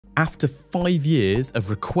After 5 years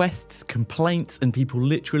of requests, complaints, and people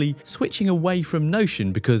literally switching away from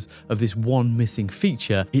Notion because of this one missing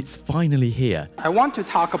feature, it's finally here. I want to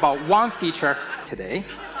talk about one feature today.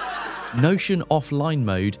 Notion offline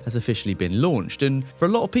mode has officially been launched, and for a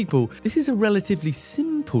lot of people, this is a relatively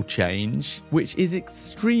simple change, which is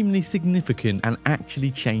extremely significant and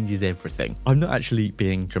actually changes everything. I'm not actually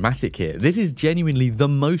being dramatic here. This is genuinely the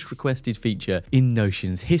most requested feature in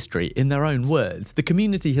Notion's history. In their own words, the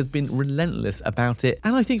community has been relentless about it,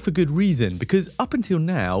 and I think for good reason, because up until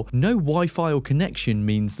now, no Wi-Fi or connection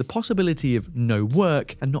means the possibility of no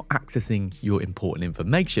work and not accessing your important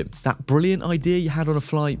information. That brilliant idea you had on a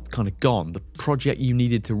flight, kind of gone. The project you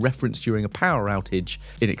needed to reference during a power outage,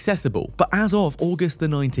 inaccessible. But as of August the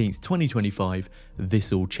 19th, 2025,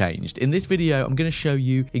 this all changed. In this video, I'm going to show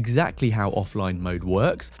you exactly how offline mode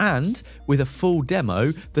works, and with a full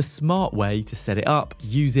demo, the smart way to set it up,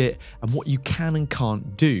 use it, and what you can and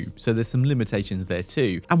can't do. So there's some limitations there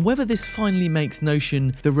too. And whether this finally makes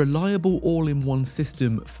Notion the reliable all-in-one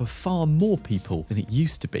system for far more people than it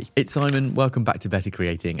used to be. It's Simon, welcome back to Better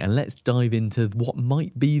Creating, and let's dive into what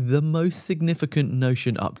might be the most significant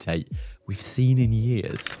Notion update we've seen in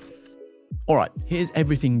years. Alright, here's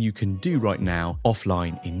everything you can do right now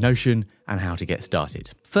offline in Notion and how to get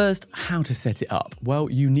started. First, how to set it up. Well,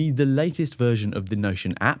 you need the latest version of the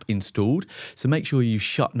Notion app installed, so make sure you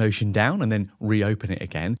shut Notion down and then reopen it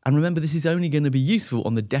again. And remember, this is only going to be useful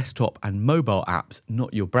on the desktop and mobile apps,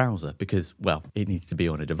 not your browser, because, well, it needs to be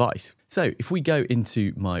on a device. So if we go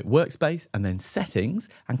into my workspace and then settings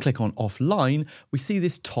and click on offline, we see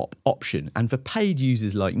this top option. And for paid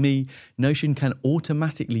users like me, Notion can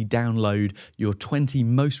automatically download your 20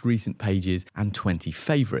 most recent pages and 20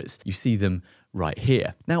 favorites. You see them right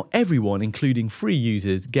here. Now, everyone, including free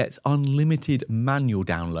users, gets unlimited manual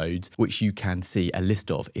downloads, which you can see a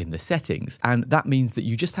list of in the settings. And that means that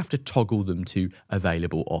you just have to toggle them to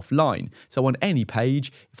available offline. So on any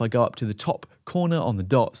page, if I go up to the top corner on the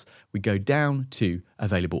dots, we go down to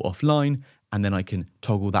available offline, and then I can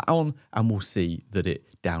toggle that on and we'll see that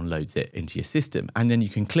it downloads it into your system. And then you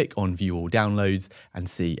can click on view all downloads and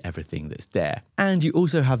see everything that's there. And you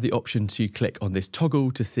also have the option to click on this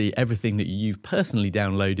toggle to see everything that you've personally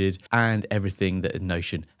downloaded and everything that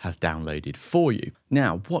Notion has downloaded for you.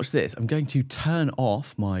 Now, watch this. I'm going to turn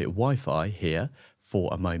off my Wi-Fi here for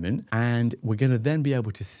a moment, and we're going to then be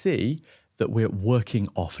able to see that we're working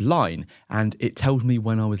offline, and it tells me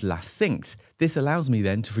when I was last synced. This allows me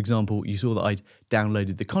then to, for example, you saw that I'd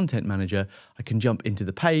downloaded the content manager. I can jump into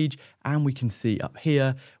the page and we can see up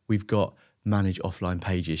here, we've got manage offline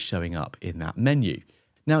pages showing up in that menu.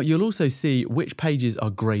 Now, you'll also see which pages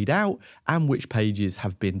are grayed out and which pages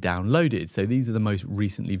have been downloaded. So these are the most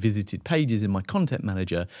recently visited pages in my content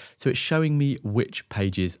manager. So it's showing me which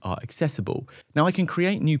pages are accessible. Now, I can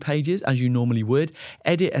create new pages as you normally would,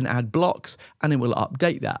 edit and add blocks, and it will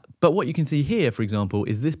update that. But what you can see here, for example,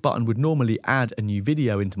 is this button would normally add a new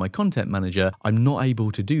video into my content manager. I'm not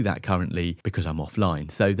able to do that currently because I'm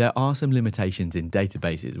offline. So there are some limitations in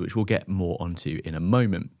databases, which we'll get more onto in a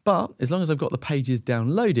moment. But as long as I've got the pages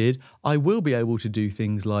downloaded, I will be able to do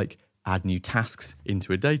things like add new tasks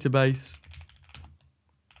into a database.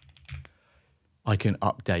 I can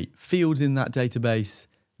update fields in that database,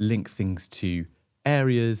 link things to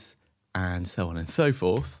areas, and so on and so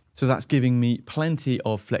forth. So that's giving me plenty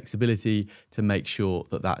of flexibility to make sure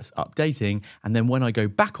that that's updating. And then when I go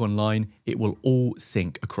back online, it will all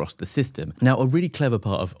sync across the system. Now, a really clever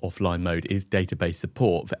part of offline mode is database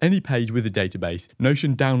support. For any page with a database,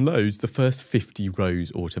 Notion downloads the first 50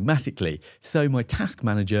 rows automatically. So my task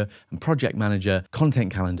manager and project manager,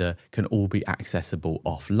 content calendar can all be accessible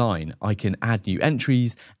offline. I can add new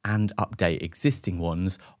entries and update existing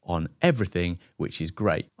ones on everything, which is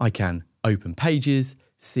great. I can open pages,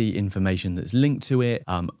 see information that's linked to it,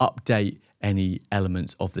 update any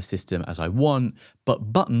elements of the system as I want,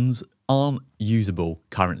 but buttons aren't usable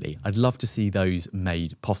currently. I'd love to see those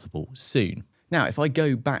made possible soon. Now, if I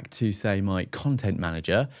go back to, say, my content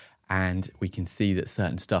manager, and we can see that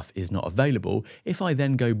certain stuff is not available, if I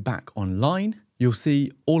then go back online, you'll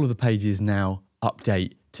see all of the pages now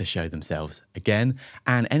update to show themselves again,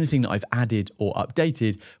 and anything that I've added or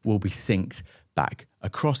updated will be synced back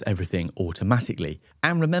across everything automatically.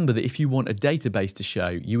 And remember that if you want a database to show,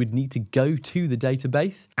 you would need to go to the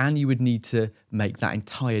database and you would need to make that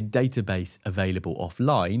entire database available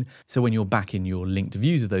offline. So when you're back in your linked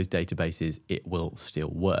views of those databases, it will still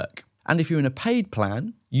work. And if you're in a paid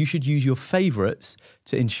plan, you should use your favorites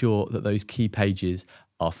to ensure that those key pages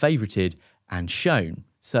are favorited and shown.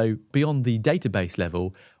 So beyond the database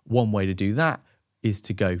level, one way to do that is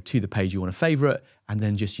to go to the page you want to favorite and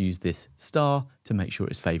then just use this star to make sure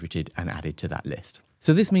it's favorited and added to that list.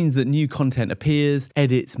 So this means that new content appears,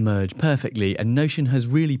 edits merge perfectly, and Notion has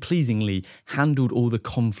really pleasingly handled all the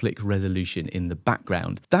conflict resolution in the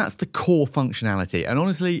background. That's the core functionality, and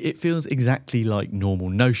honestly, it feels exactly like normal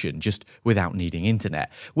Notion, just without needing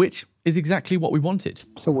internet, which is exactly what we wanted.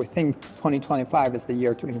 So we think 2025 is the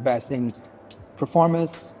year to invest in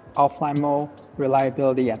performance, offline mode,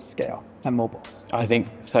 reliability, and scale, and mobile. I think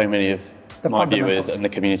so many of my viewers and the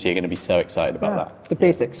community are going to be so excited about that. The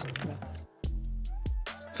basics.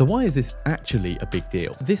 So why is this actually a big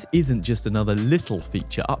deal? This isn't just another little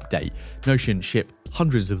feature update. Notion ship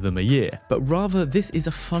hundreds of them a year, but rather this is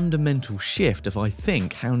a fundamental shift of, I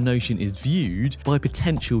think, how Notion is viewed by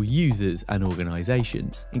potential users and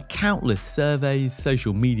organizations. In countless surveys,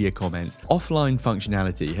 social media comments, offline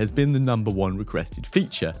functionality has been the #1 requested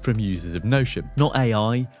feature from users of Notion. Not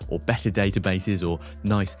AI or better databases or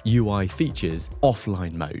nice UI features,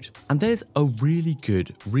 offline mode. And there's a really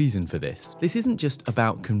good reason for this. This isn't just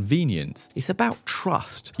about convenience, it's about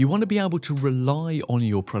trust. You want to be able to rely on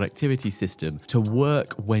your productivity system to work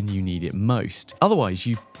when you need it most. Otherwise,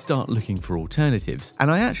 you start looking for alternatives.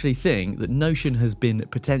 And I actually think that Notion has been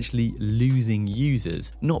potentially losing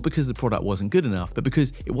users, not because the product wasn't good enough, but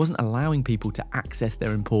because it wasn't allowing people to access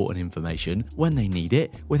their important information when they need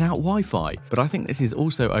it without Wi-Fi. But I think this is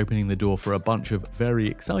also opening the door for a bunch of very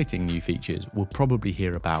exciting new features we'll probably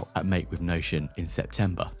hear about at Make with Notion in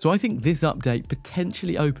September. So I think this update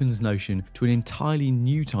potentially opens Notion to an entirely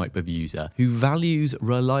new type of user who values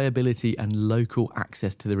reliability and local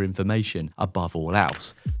access to their information above all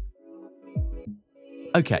else.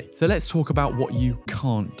 Okay, so let's talk about what you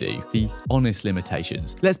can't do, the honest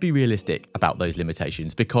limitations. Let's be realistic about those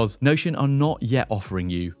limitations because Notion are not yet offering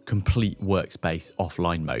you complete workspace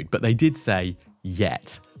offline mode, but they did say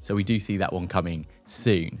yet. So we do see that one coming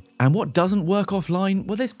soon. And what doesn't work offline?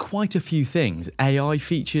 Well, there's quite a few things. AI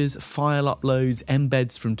features, file uploads,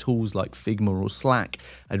 embeds from tools like Figma or Slack,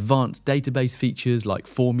 advanced database features like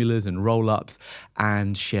formulas and rollups,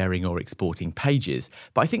 and sharing or exporting pages.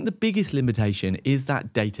 But I think the biggest limitation is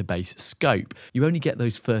that database scope. You only get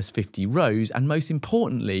those first 50 rows, and most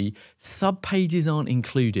importantly, subpages aren't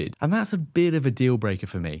included. And that's a bit of a deal breaker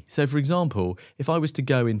for me. So for example, if I was to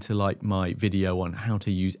go into like my video on how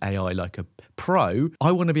to use AI like a pro,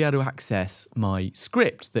 I want to be able to access my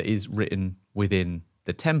script that is written within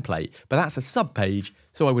the template, but that's a subpage,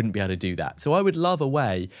 so I wouldn't be able to do that. So I would love a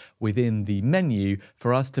way within the menu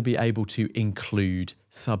for us to be able to include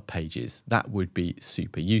subpages. That would be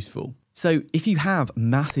super useful. So if you have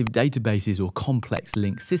massive databases or complex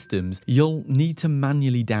linked systems, you'll need to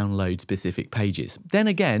manually download specific pages. Then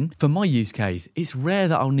again, for my use case, it's rare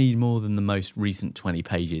that I'll need more than the most recent 20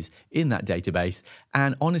 pages in that database.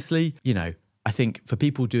 And honestly, I think for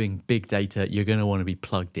people doing big data, you're going to want to be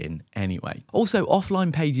plugged in anyway. Also,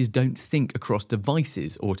 offline pages don't sync across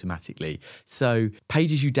devices automatically. So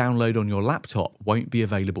pages you download on your laptop won't be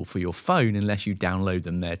available for your phone unless you download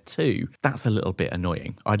them there too. That's a little bit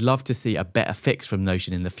annoying. I'd love to see a better fix from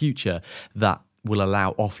Notion in the future that will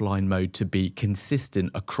allow offline mode to be consistent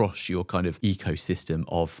across your kind of ecosystem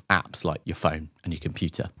of apps like your phone and your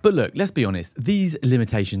computer. But look, let's be honest, these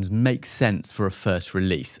limitations make sense for a first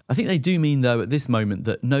release. I think they do mean though at this moment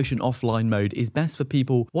that Notion offline mode is best for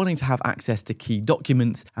people wanting to have access to key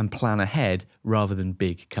documents and plan ahead rather than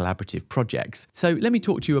big collaborative projects. So let me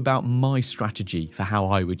talk to you about my strategy for how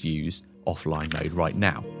I would use offline mode right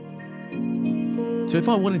now. So if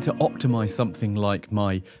I wanted to optimize something like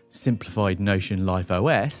my simplified Notion Life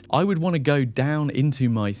OS, I would want to go down into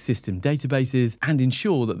my system databases and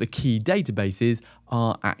ensure that the key databases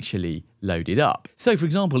are actually loaded up. So for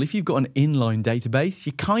example, if you've got an inline database,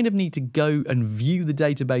 you kind of need to go and view the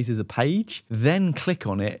database as a page, then click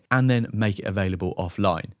on it and then make it available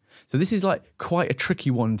offline. So this is like quite a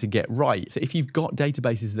tricky one to get right. So if you've got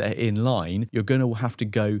databases that are inline, you're going to have to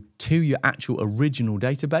go to your actual original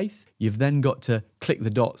database. You've then got to click the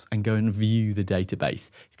dots and go and view the database.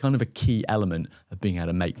 It's kind of a key element of being able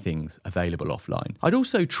to make things available offline. I'd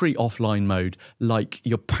also treat offline mode like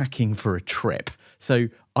you're packing for a trip. So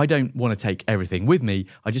I don't want to take everything with me.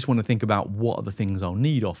 I just want to think about what are the things I'll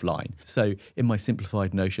need offline. So in my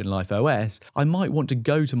simplified Notion Life OS, I might want to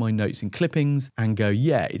go to my notes and clippings and go,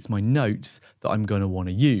 yeah, it's my notes that I'm going to want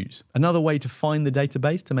to use. Another way to find the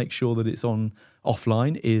database to make sure that it's on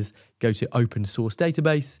offline is go to open source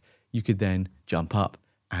database. You could then jump up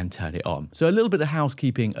and turn it on. So a little bit of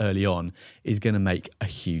housekeeping early on is going to make a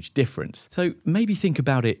huge difference. So maybe think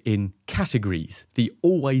about it in categories. The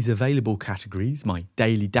always available categories, my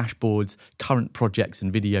daily dashboards, current projects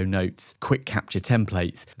and video notes, quick capture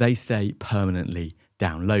templates, they stay permanently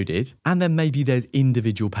downloaded. And then maybe there's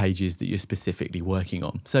individual pages that you're specifically working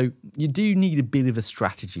on. So you do need a bit of a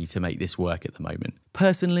strategy to make this work at the moment.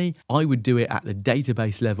 Personally, I would do it at the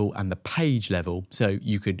database level and the page level. So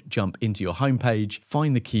you could jump into your homepage,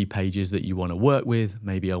 find the key pages that you want to work with.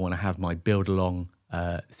 Maybe I want to have my build along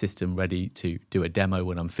system ready to do a demo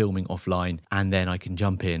when I'm filming offline, and then I can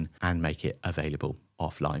jump in and make it available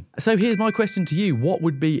offline. So here's my question to you. What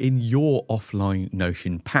would be in your offline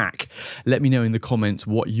Notion pack? Let me know in the comments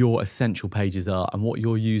what your essential pages are and what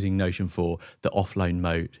you're using Notion for that offline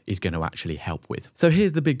mode is going to actually help with. So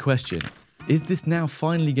here's the big question. Is this now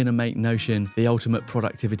finally going to make Notion the ultimate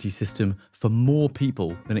productivity system for more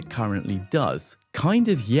people than it currently does? Kind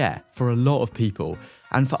of, yeah, for a lot of people.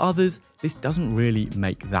 And for others, this doesn't really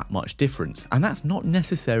make that much difference. And that's not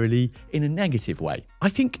necessarily in a negative way. I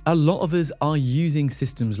think a lot of us are using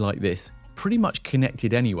systems like this pretty much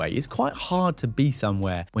connected anyway. It's quite hard to be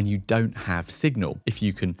somewhere when you don't have signal. If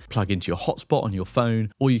you can plug into your hotspot on your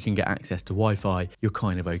phone or you can get access to Wi-Fi, you're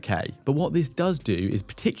kind of okay. But what this does do is,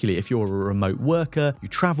 particularly if you're a remote worker, you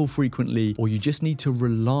travel frequently, or you just need to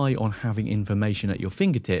rely on having information at your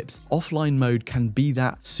fingertips, offline mode can be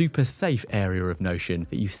that super safe area of Notion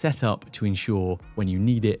that you set up to ensure when you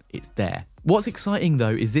need it, it's there. What's exciting though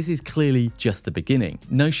is this is clearly just the beginning.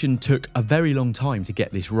 Notion took a very long time to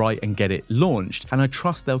get this right and get it launched, and I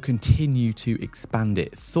trust they'll continue to expand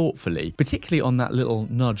it thoughtfully, particularly on that little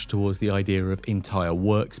nudge towards the idea of entire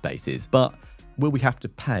workspaces. But will we have to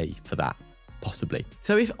pay for that? Possibly.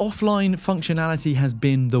 So if offline functionality has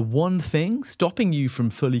been the one thing stopping you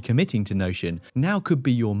from fully committing to Notion, now could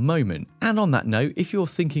be your moment. And on that note, if you're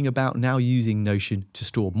thinking about now using Notion to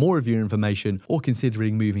store more of your information or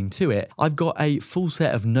considering moving to it, I've got a full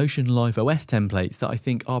set of Notion Live OS templates that I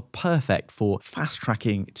think are perfect for fast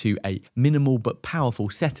tracking to a minimal but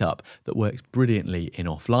powerful setup that works brilliantly in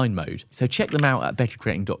offline mode. So check them out at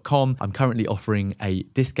bettercreating.com. I'm currently offering a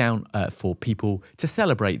discount for people to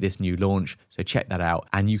celebrate this new launch. So check that out,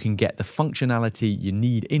 and you can get the functionality you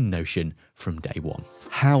need in Notion from day one.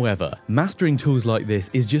 However, mastering tools like this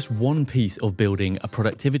is just one piece of building a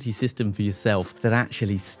productivity system for yourself that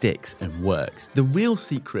actually sticks and works. The real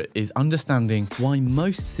secret is understanding why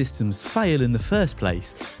most systems fail in the first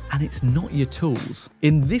place, and it's not your tools.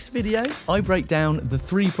 In this video, I break down the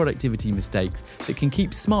 3 productivity mistakes that can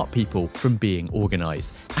keep smart people from being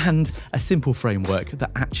organized, and a simple framework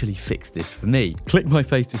that actually fixed this for me. Click my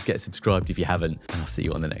face to get subscribed if you haven't, and I'll see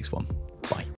you on the next one. Bye.